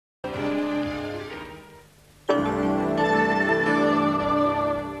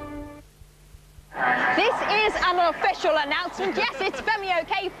official announcement. Yes, it's Femi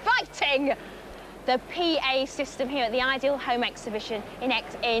OK fighting the PA system here at the Ideal Home Exhibition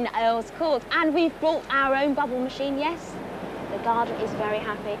in Earl's Court. And we've brought our own bubble machine, yes. The garden is very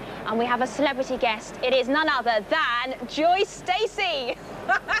happy. And we have a celebrity guest. It is none other than Joyce Stacey.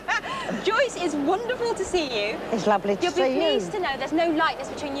 Joyce, it's wonderful to see you. It's lovely to see you. You'll be pleased to know there's no likeness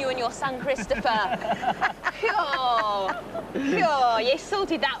between you and your son, Christopher. Pure, you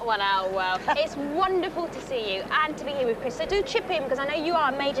sorted that one out well. It's wonderful to see you and to be here with Chris. So do chip in, because I know you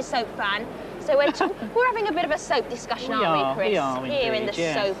are a major soap fan. So we're having a bit of a soap discussion, aren't we, Chris? We are here indeed, in the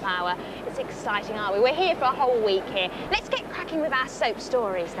yes. Soap Hour. It's exciting, aren't we? We're here for a whole week here. Let's get cracking with our soap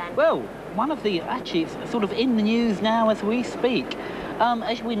stories then. Well, one of the, actually, it's sort of in the news now as we speak.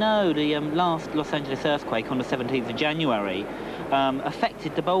 As we know, the last Los Angeles earthquake on the 17th of January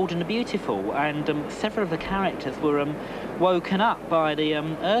affected the Bold and the Beautiful, and several of the characters were woken up by the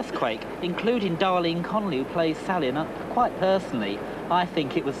earthquake, including Darlene Connolly, who plays Sally, and quite personally, I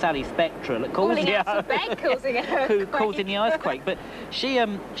think it was Sally Spectra that caused causing the earthquake. But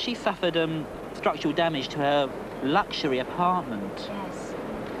she suffered structural damage to her luxury apartment. Yes.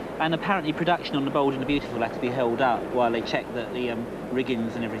 And apparently production on the Bold and the Beautiful had to be held up while they checked that the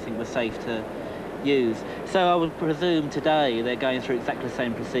riggings and everything were safe to use. So I would presume today they're going through exactly the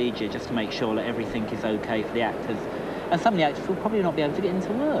same procedure just to make sure that everything is okay for the actors. And some of the actors will probably not be able to get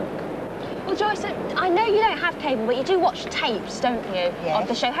into work. Well, Joyce, I know you don't have cable, but you do watch tapes, don't you, yes, of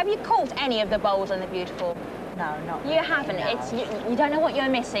the show. Have you caught any of the Bold and the Beautiful? No, not You really, haven't. no. It's you don't know what you're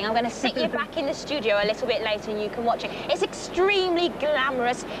missing. I'm going to sit you back in the studio a little bit later and you can watch it. It's extremely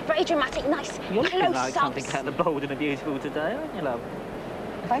glamorous, very dramatic, nice You're looking like something close-ups. out of the Bold and the Beautiful today, aren't you, love?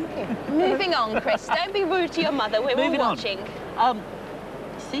 Thank you. Moving on, Chris. Don't be rude to your mother. We're all watching.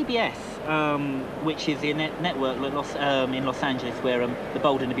 CBS, which is the network in Los Angeles where the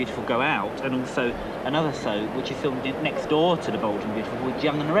Bold and the Beautiful go out, and also another soap which is filmed next door to the Bold and the Beautiful called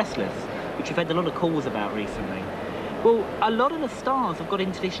Young and the Restless, which we've had a lot of calls about recently. Well, a lot of the stars have got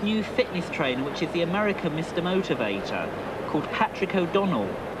into this new fitness trainer, which is the American Mr. Motivator, called Patrick O'Donnell.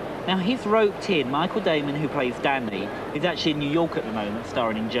 Now, he's roped in Michael Damon, who plays Danny, who's actually in New York at the moment,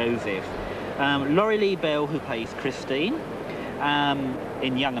 starring in Joseph. Laurie Lee Bell, who plays Christine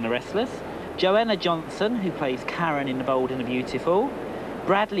in Young and the Restless. Joanna Johnson, who plays Karen in The Bold and the Beautiful.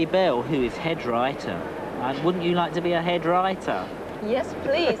 Bradley Bell, who is head writer. Wouldn't you like to be a head writer? Yes,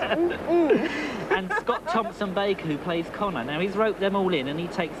 please. And Scott Thompson Baker, who plays Connor. Now, he's roped them all in, and he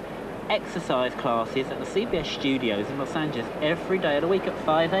takes exercise classes at the CBS studios in Los Angeles every day of the week at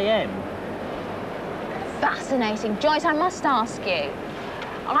 5 AM. Fascinating. Joyce, I must ask you.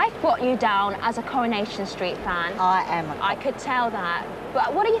 I've got you down as a Coronation Street fan. I am. I could tell that.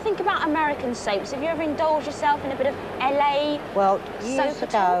 But what do you think about American soaps? Have you ever indulged yourself in a bit of LA? Well, years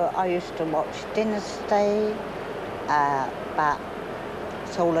ago, I used to watch Dynasty, but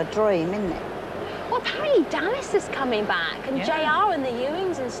it's all a dream, isn't it? Well, apparently Dallas is coming back, and JR and the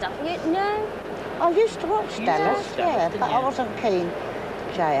Ewings and stuff. No? I used to watch Dallas, Dallas, but I wasn't keen.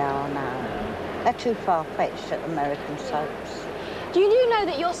 JR, no. They're too far-fetched at American soaps. Do you know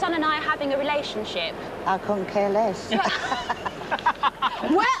that your son and I are having a relationship? I couldn't care less.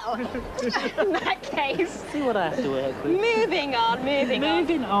 Well, in that case... See what I have to work with. Moving on.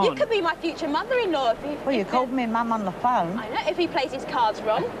 Moving on. You could be my future mother-in-law if you... Well, you called me mum on the phone. I know, if he plays his cards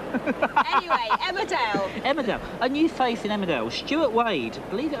wrong. Anyway, Emmerdale. Emmerdale. A new face in Emmerdale. Stuart Wade,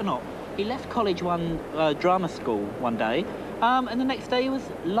 believe it or not, he left college drama school one day, and the next day he was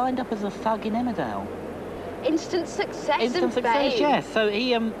lined up as a thug in Emmerdale. Instant success. Instant success, yes. So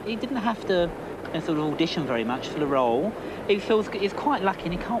he didn't have to sort of audition very much for the role. He feels he's quite lucky,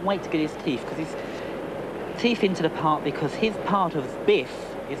 and he can't wait to get his teeth into the part, because his part of Biff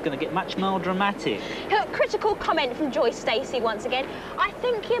is going to get much more dramatic. Critical comment from Joyce Stacey once again. I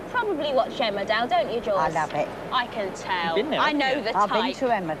think you probably watch Emmerdale, don't you, Joyce? I love it. I can tell. You've been there, I know the type. I've been to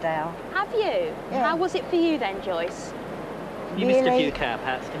Emmerdale. Have you? Yeah. How was it for you then, Joyce? You missed a few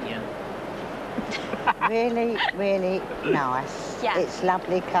cowpats, didn't you? Really, really nice. Yeah. It's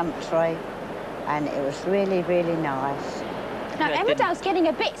lovely country, and it was really, really nice. Now, Emmerdale's getting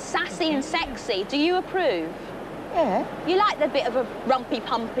a bit sassy and sexy. Do you approve? Yeah. You like the bit of a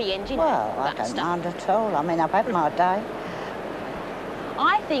rumpy-pumpy and, you know, Well, I that don't stuff. mind at all. I mean, I've had my day.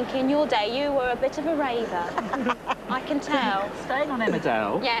 I think in your day you were a bit of a raver. I can tell. Staying on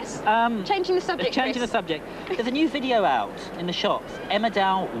Emmerdale. Yes. Changing the subject, Changing the Chris. subject. There's a new video out in the shops,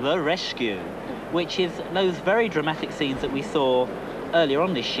 Emmerdale The Rescue, which is those very dramatic scenes that we saw earlier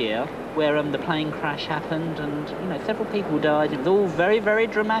on this year, where the plane crash happened and, you know, several people died. It was all very, very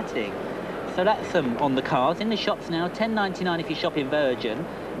dramatic. So that's on the cards. In the shops now, £10.99 if you shop in Virgin,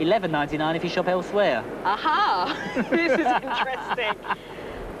 £11.99 if you shop elsewhere. Aha! This is interesting.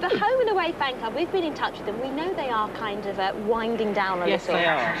 The Home and Away fan club, we've been in touch with them. We know they are kind of winding down a Yes, little. they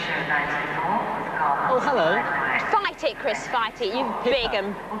are. Oh, hello. Fight it, Chris, fight it. You're big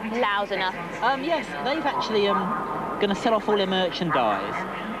and loud enough. Yes, they've actually going to sell off all their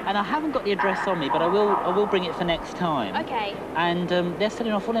merchandise. And I haven't got the address on me, but I will bring it for next time. OK. And they're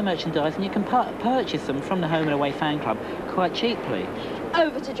selling off all their merchandise, and you can purchase them from the Home and Away fan club quite cheaply.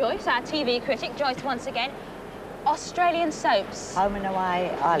 Over to Joyce, our TV critic. Joyce, once again. Australian soaps. Home and Away,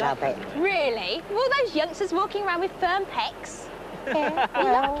 I love it. Really? All those youngsters walking around with firm pecs? Yeah, You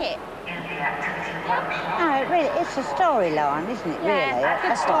well, like it? no, it's a storyline, isn't it, really? Yeah, good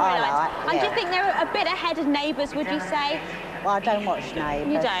That's what I storylines. like. And do you yeah. think they're a bit ahead of Neighbours, would you say? Well, I don't watch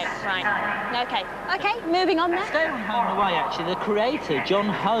Neighbours. You don't, right. OK. OK, moving on then. Stay on Home and Away, actually. The creator, John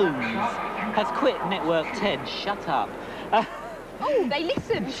Holmes, has quit Network 10. Shut up. Oh, they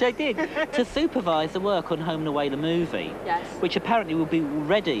listened. They did. To supervise the work on Home and Away, the movie. Yes. Which apparently will be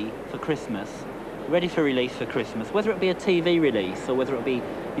ready for Christmas. Ready for release for Christmas. Whether it be a TV release or whether it be,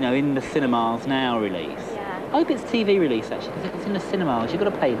 you know, in the cinemas now release. Yeah. I hope it's TV release, actually, because if it's in the cinemas, you've got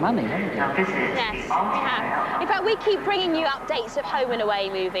to pay money, haven't you? Yes, we have. In fact, we keep bringing you updates of Home and Away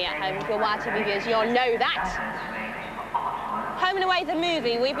movie at home. If you're YTV viewers, you'll know that. Home and Away the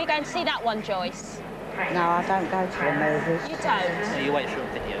movie, we'll be going to see that one, Joyce. No, I don't go to the movies. You don't? No, you wait for a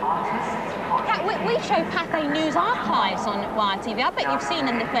video. Yeah, we show Pathé News Archives on YTV. I bet you've seen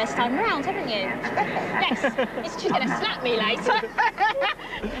them the first time round, haven't you? Yes. She's going to slap me later.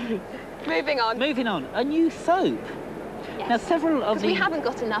 Moving on. Moving on. A new soap. Yes. Now, several of the... we haven't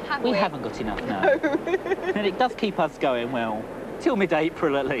got enough, have we? We haven't got enough, no. And it does keep us going, well, till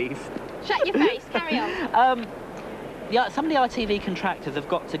mid-April at least. Shut your face. Carry on. Some of the ITV contractors have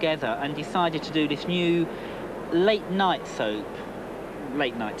got together and decided to do this new late-night soap,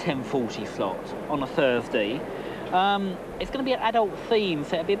 late-night 10:40 slot on a Thursday. It's going to be an adult theme,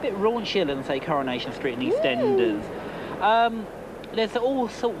 so it'll be a bit raunchier than, say, Coronation Street and EastEnders. There's all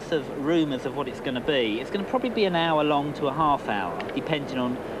sorts of rumours of what it's going to be. It's going to probably be an hour long to a half hour, depending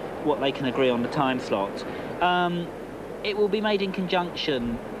on what they can agree on the time slot. It will be made in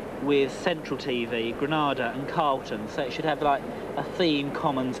conjunction with Central TV, Granada and Carlton, so it should have like a theme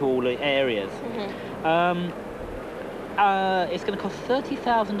common to all the areas. It's going to cost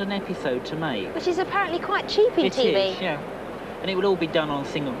 £30,000 an episode to make. Which is apparently quite cheap in TV. It is, yeah. And it will all be done on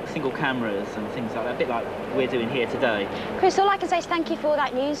single cameras and things like that, a bit like we're doing here today. Chris, all I can say is thank you for all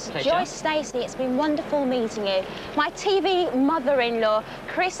that news. Pleasure. Joyce Stacey, it's been wonderful meeting you. My TV mother-in-law.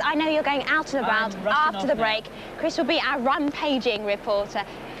 Chris, I know you're going out and about after the break. Chris will be our rampaging reporter.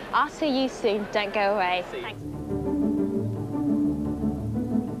 I'll see you soon. Don't go away. Thanks.